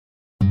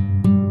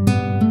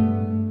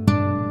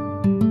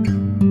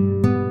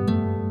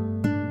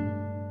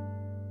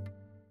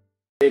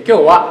今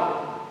日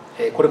は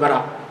これか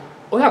ら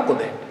親子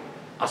で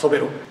遊べ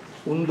る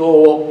運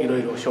動をいろ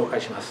いろ紹介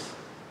します。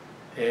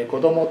子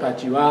どもた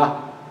ち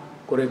は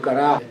これか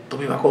ら跳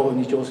び箱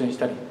に挑戦し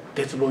たり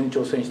鉄棒に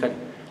挑戦したり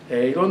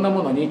いろんな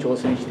ものに挑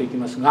戦していき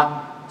ます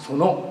が、そ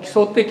の基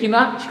礎的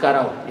な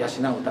力を養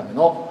うため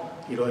の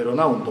いろいろ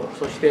な運動、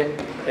そして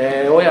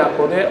親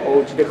子でお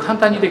家で簡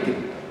単にできる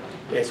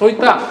そういっ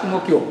た動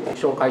きを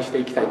紹介して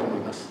いきたいと思い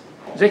ます。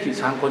ぜひ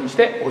参考にし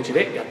てお家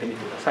でやってみ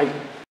てください。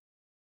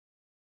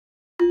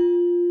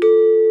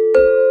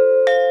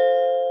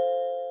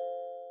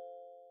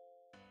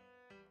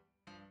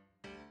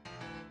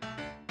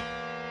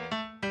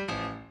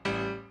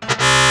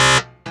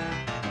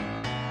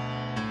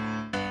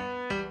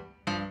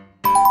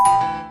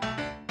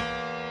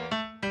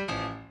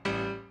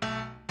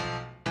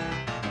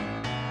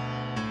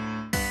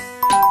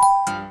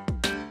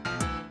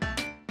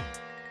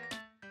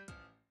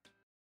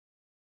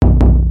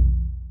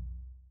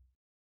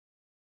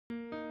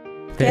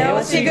手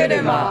押し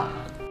車、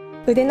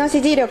腕の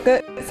支持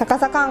力、逆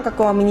さ感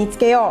覚を身につ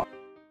けよ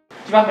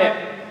う。1番目、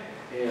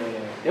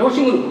手押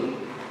し車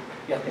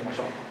やってみまし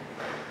ょう。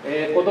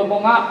子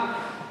供が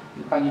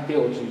床に手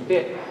をつい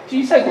て、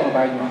小さい子の場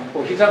合には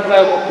こう膝ぐ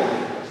らいを持っておいてく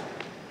だ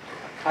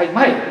さい。はい、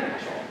前へ行きま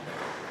し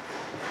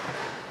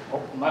ょう。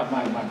前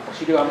お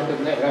尻を上げて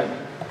るね。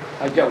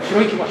はい、じゃあ後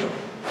ろ行きましょう。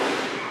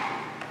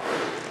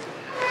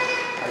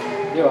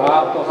はい、で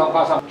はお父さんお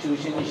母さんを中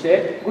心にし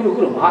てぐる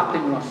ぐる回って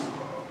みます。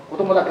子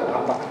供だけ頑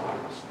張って回り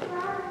ます。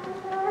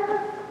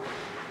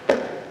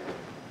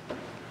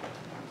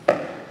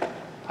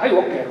はい、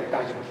OK、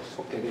大丈夫です。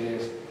OK で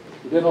す。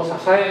腕の支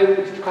え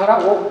る力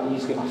を身に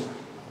つけます。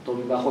跳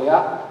び箱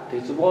や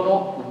鉄棒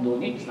の運動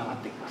につながっ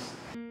ていきます。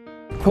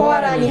コ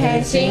アラに変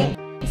身、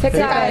世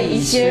界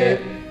一周。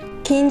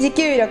筋持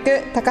久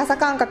力、高さ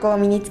感覚を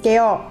身につけ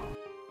よ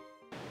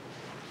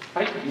う。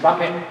はい、2番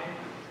目、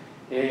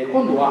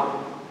今度は、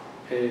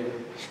し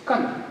っか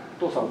り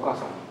お父さんお母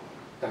さんに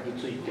抱き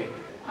ついて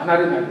離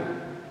れないように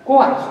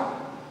コアラさん、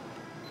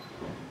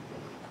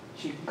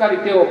しっかり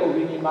手を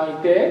首に巻い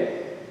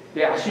て、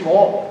で足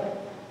も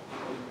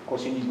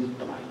腰にグッ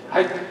と巻いて、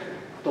はい、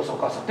お父さんお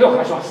母さん手を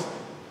離します。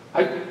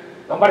はい、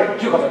頑張れ、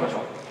10数えましょ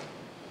う。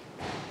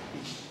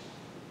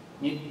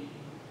1、2、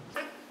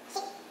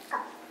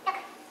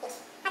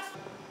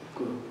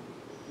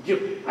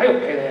10、はい、OK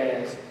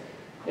です。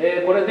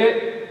これ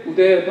で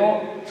腕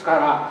の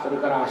力、それ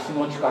から足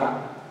の力、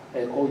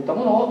こういった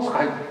ものを使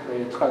っ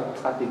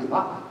ていく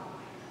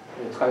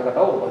使い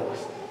方を覚えま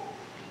す。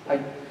はい、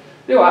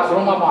ではそ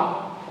のま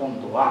ま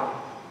今度は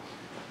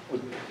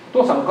お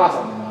父さんお母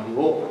さんの周り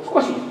を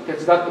少し手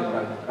伝っても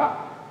らいなが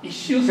ら一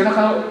周背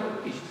中を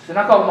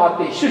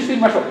回って一周して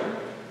みましょ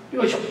う。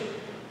よいしょ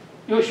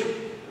よいしょ。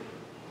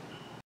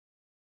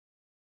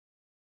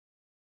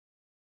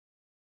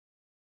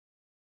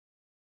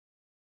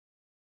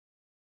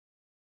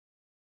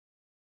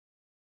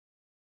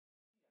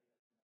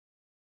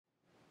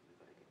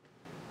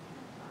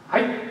は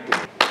い、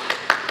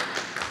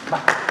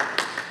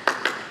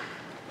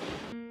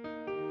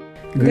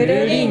ぐ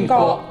るりん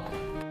こ、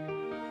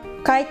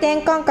回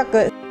転感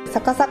覚、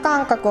逆さ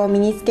感覚を身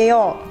につけ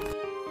よ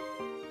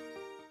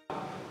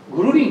う。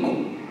ぐるりんこ、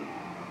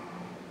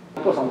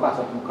お父さんお母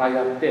さんと向かい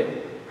合って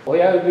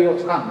親指を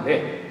掴ん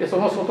で、そ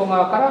の外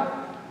側から、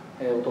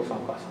お父さん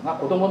お母さんが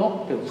子供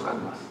の手を掴み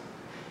ます。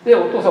で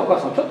お父さんお母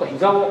さんちょっと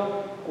膝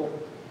をこ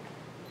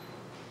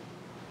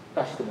う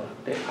出してもらっ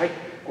て、はい、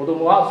子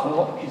供はそ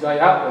の膝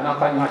やお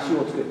腹に足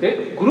をつけ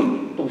てぐる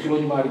っと後ろ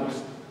に回りま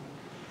す。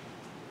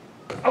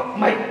あ、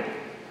前。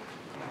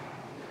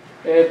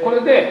こ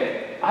れ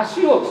で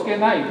足をつけ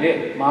ない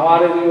で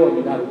回れるよう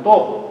になる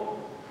と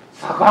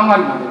逆上が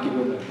りができる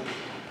ようになります。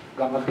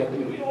頑張ってやって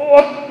みるよ。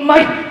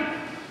前、ね、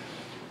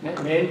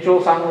年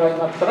長さんぐらいに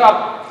なった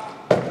ら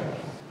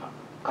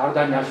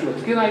体に足を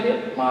つけない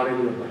で回れる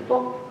ようになると、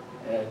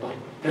とっ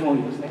てもい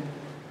いですね。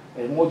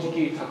もうじ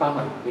き逆上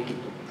がりできる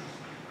と思い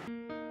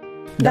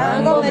ます。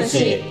ダンゴム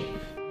シ、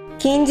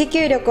筋持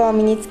久力を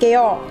身につけ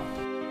よ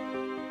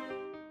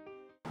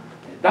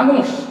う。ダンゴ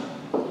ム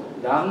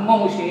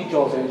シに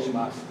挑戦し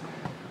ます。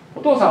お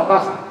父さんお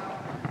母さ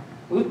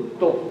ん、うっ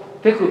と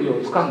手首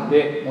を掴ん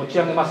で持ち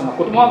上げますが、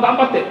子供は頑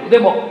張って腕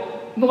も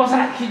伸ばさ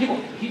ない、肘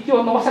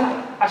を伸ばさない、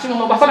足も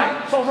伸ばさない。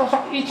そうそうそう、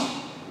1、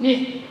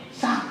2、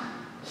3、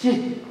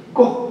4、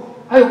5、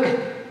はい、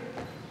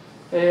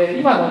OK。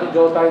今の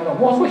状態の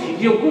もう少し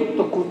肘をグッ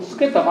とくっつ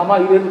けたまま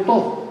入れる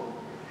と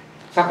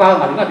逆上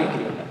がりができ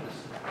るようになりま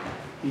す。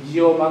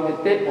肘を曲げ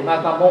てお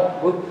腹も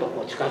ぐっと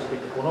こう近づけ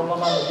て、このま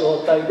まの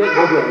状態で5秒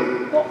入れ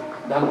ると、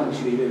ダンゴム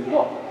シで入れる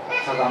と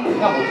逆上がり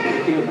がもう一度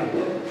できるようになる。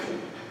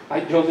は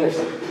い、上手でし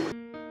た。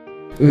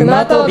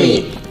馬跳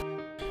び、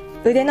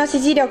腕の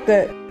支持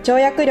力、跳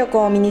躍力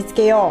を身につ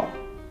けよ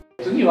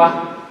う。次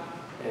は、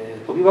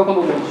跳び箱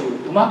の練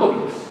習、馬跳び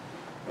です。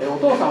お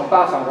父さんお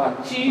母さんは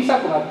小さ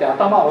くなって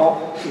頭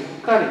をしっ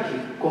かり引っ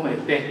込め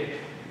て、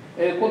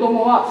子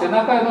供は背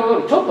中の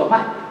よりちょっと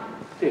前、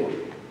手を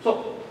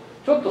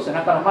ちょっと背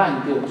中の前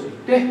に手をつい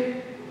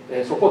て、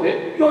そこ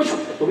でよいしょっ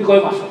て飛び越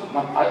えます。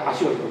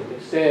足を広げ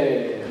て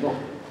せーの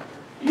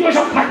よいし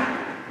ょ、は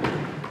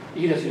い、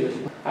いいですいいです、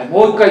はい、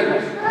もう一回いきま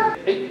す。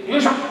よ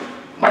いしょ、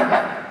前前、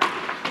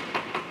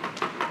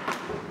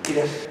いい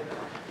です。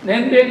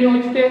年齢に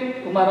応じ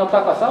て馬の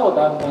高さを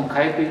だんだん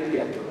変えていって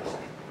やってくださ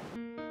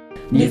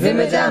い。リズ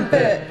ムジャンプ、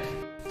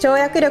跳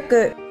躍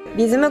力、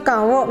リズム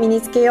感を身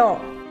につけよ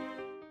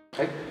う。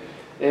はい、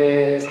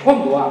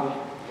今度は、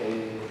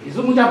リ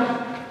ズムジャンプ、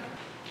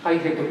回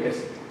転跳びで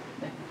す、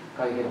ね、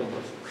回転跳びで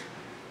す。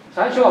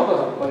最初はお父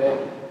さんこれで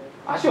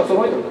足を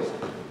揃えてください。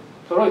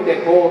揃え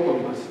てこう跳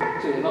びます。せ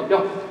ーの、ぴょ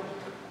ん、よ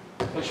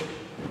いしょ、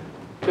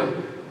ぴょん、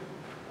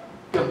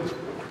ぴょん、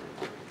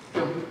ぴ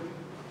ょん、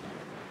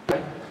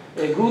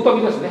はい、グー跳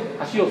びですね。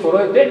足を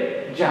揃え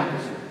てジャン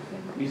プする、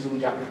リズム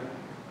ジャンプ。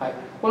はい、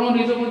この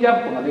リズムジ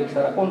ャンプができ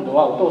たら、今度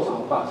はお父さ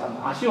んお母さん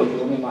の足を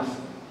広げます。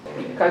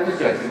1回ず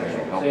つやってみましょ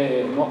う。せ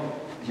ーの、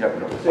せ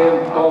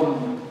ーの、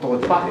ト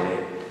ン、パン、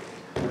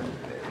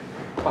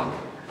パン、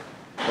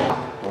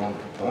トン、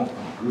トン、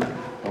グッ、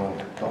トン、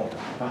トン、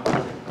パン、トン、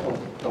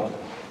トン、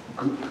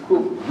グッ、グッ、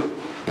グ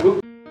ッ、グ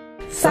ッ。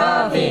サ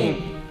ーフィン、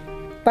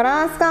バ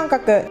ランス感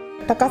覚、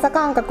高さ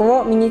感覚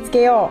を身につ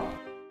けよ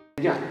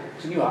じゃあ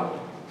次は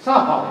サ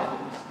ーファーをやっ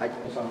てみます。はい、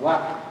お父さん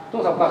はお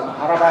父さんお母さん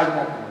腹ばいに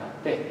なってもら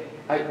って、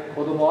はい、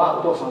子供は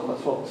お父さんと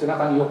そう背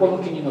中に横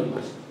向きに乗り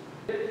ます。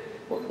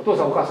お父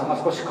さんお母さんが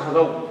少し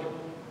体を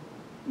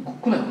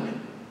くねくね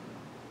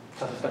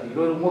させたりい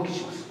ろいろ動き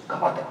します。頑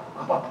張って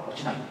頑張って、落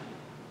ちない、い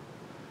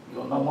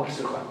ろんな動き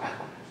するから、はい、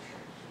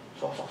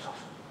そうそうそうそうそ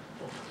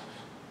うそう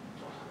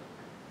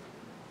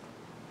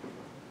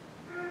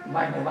そう、う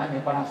まいねうまい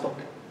ね、バランスとっ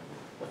て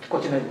こ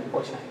っちないこ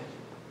っちない、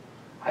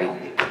はい、OK、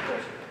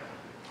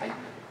はい、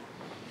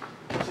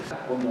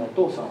今度はお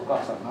父さんお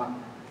母さんが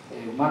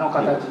馬の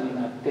形に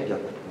なって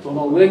そ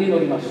の上に乗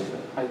ります。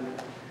はい、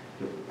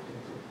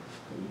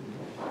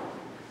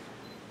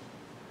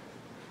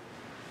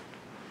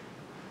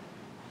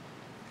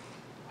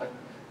はい、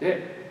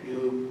で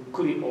ゆっ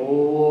くり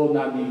大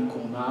波小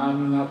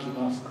波が来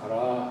ますか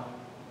ら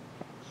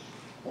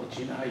落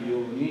ちないよ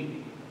う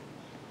に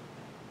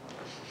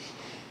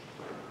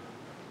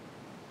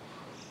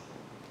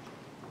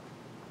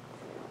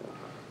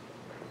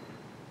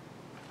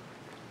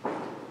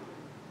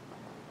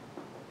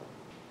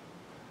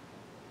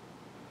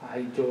は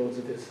い、上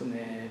手です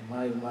ね。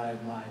前前前前。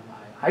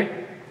はい。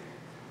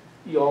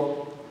いい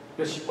よ。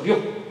よし、降りよう。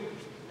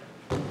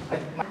は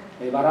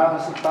い。バラン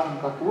ス感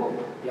覚を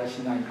養い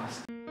ま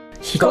す。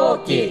飛行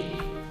機、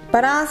う。バ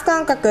ランス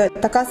感覚、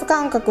高さ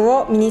感覚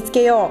を身につ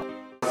けよ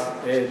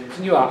う。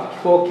次は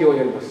飛行機を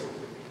やります。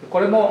こ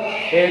れも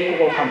平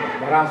行感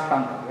覚、バランス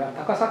感覚や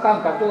高さ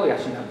感覚を養いま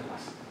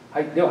す。は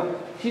い。では、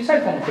小さ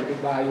い子の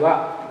場合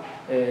は、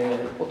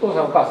お父さ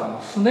んお母さん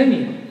のすね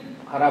に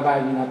腹ば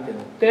いになって乗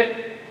っ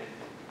て、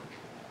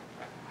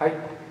はい、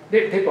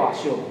で手と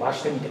足を伸ば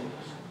してみてくだ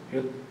さ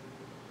い。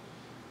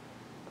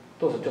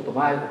どうぞちょっと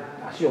前、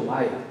足を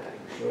前やったり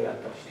後ろや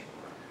ったりして、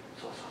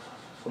そうそうそう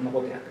そう、そんな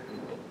ことやってくる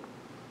と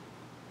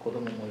子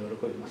供も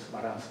喜びます。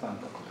バランス感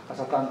覚、高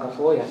さ感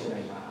覚を養い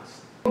ま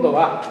す。今度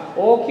は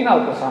大きな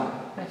お子さん、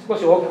ね、少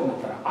し大きくなっ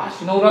たら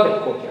足の裏で飛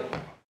行機やる。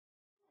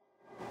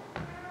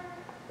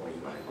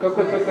前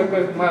前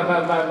前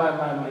前前前前、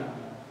か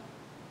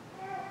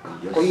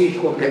っこいい飛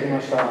行機やり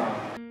ました。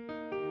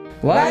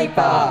ワイ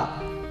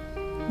パー、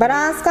う。バ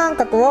ランス感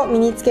覚を身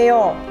につけ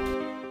よ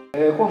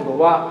う。今度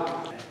は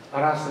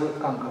バランス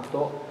感覚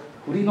と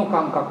振りの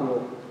感覚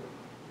を、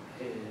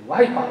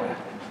ワイパーをやっ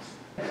てい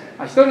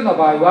ます。一人の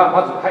場合は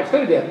まず、はい、一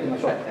人でやってみま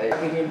しょう。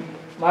先に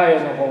前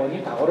の方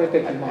に倒れ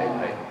てきます。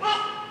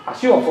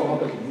足をその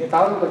時にね、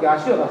倒れる時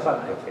足を出さな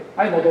い。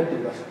はい、戻って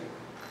くださ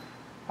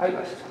い。はい、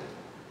は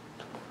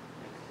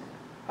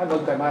い、もう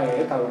一回前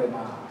へ倒れ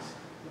ます。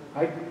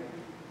はい、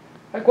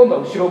はい、今度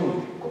は後ろ向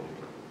いてこう。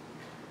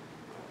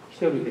一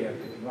人でやっ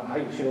てみます。は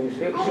い、後ろにし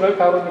て後ろに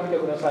倒れてみて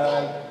くださ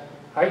い。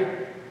はい、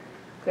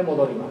で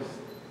戻りま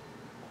す。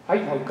はい、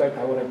もう一回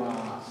倒れ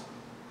ます。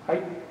はい、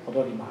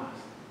戻りま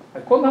す。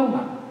はい、こんなふうな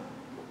の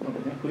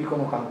でね、振り子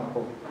の感覚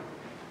を、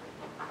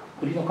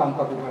振りの感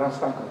覚、バランス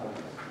感覚を。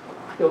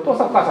で、お父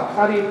さんお母さん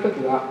2人いると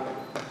きは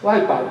ワ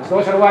イパー、ソ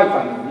ーシャルワイパ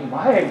ーのように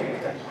前へ行っ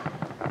たり、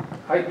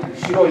はい、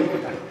後ろへ行っ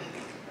たり、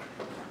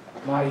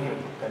前へ行っ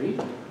たり、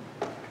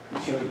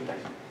後ろへ行ったり。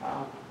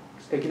あ、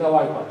素敵な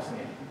ワイパーです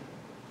ね。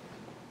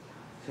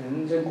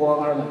全然怖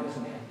がらないです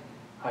ね。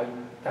はい、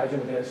大丈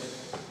夫で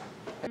す。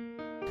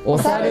お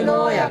猿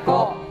の親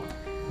子、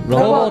ロ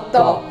ボッ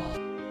ト、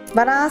う。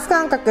バランス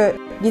感覚、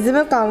リズ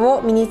ム感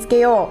を身につけ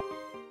よ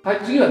う。はい、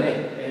次は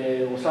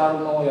ね、お猿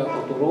の親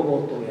子とロボ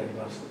ットをやり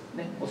ます、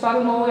ね。お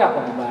猿の親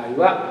子の場合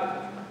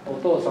はお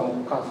父さん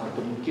お母さん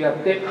と向き合っ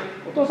て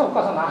お父さんお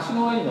母さんの足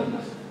の上に乗り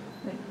ます、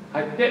ね。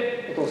はい、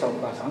でお父さんお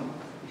母さん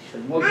一緒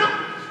にもう一度、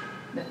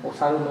ね、お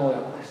猿の親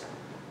子です。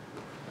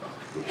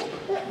向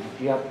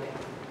き合って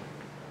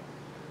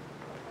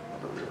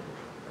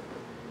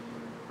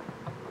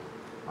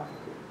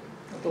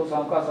お父さ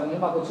んお母さんにう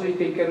まくつい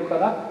ていけるか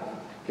ら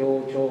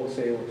協調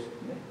性を、ね、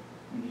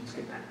身につ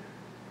けたい。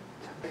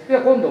で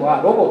は今度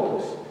はロボット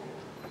です。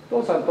お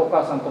父さんとお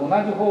母さんと同じ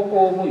方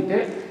向を向い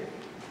て、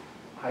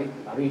はい、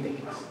歩いてい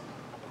きます。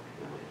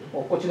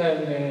落っこちない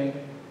ようにね。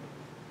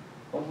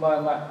うまい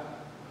うまい。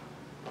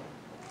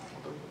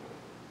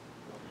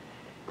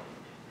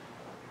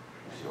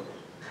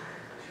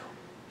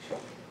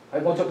は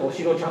い、もうちょっと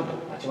後ろをちゃんと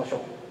立ちましょう。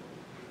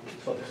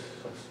そうです、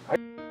そうです。はい、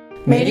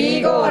メリ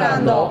ーゴーラ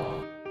ンド。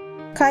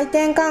回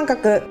転感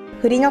覚、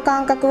振りの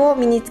感覚を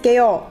身につけ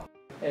よ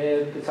う。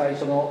最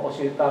初の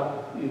教えた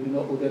指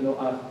の腕の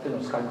手の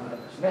使い方で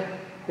す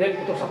ね。で、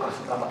お父さんお母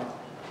さん頑張って。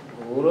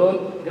ぐる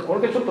んで、こ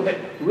れでちょっとね、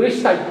上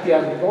下行って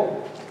やると、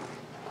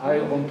はい、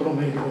本当の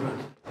メリーゴーラン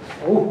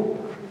ド。おう、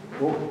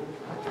おう。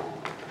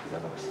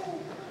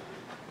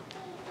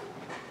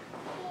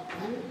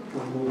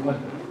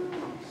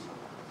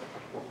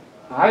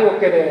はい、OK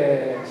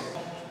です。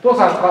お父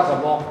さんお母さ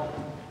んも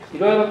い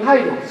ろいろ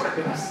体力を使っ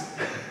ています。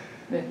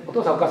ね、お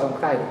父さんお母さんも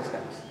体力を使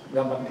います。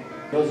頑張って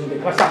上手にで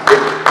きました。ありが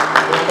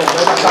とうご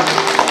ざいま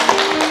した。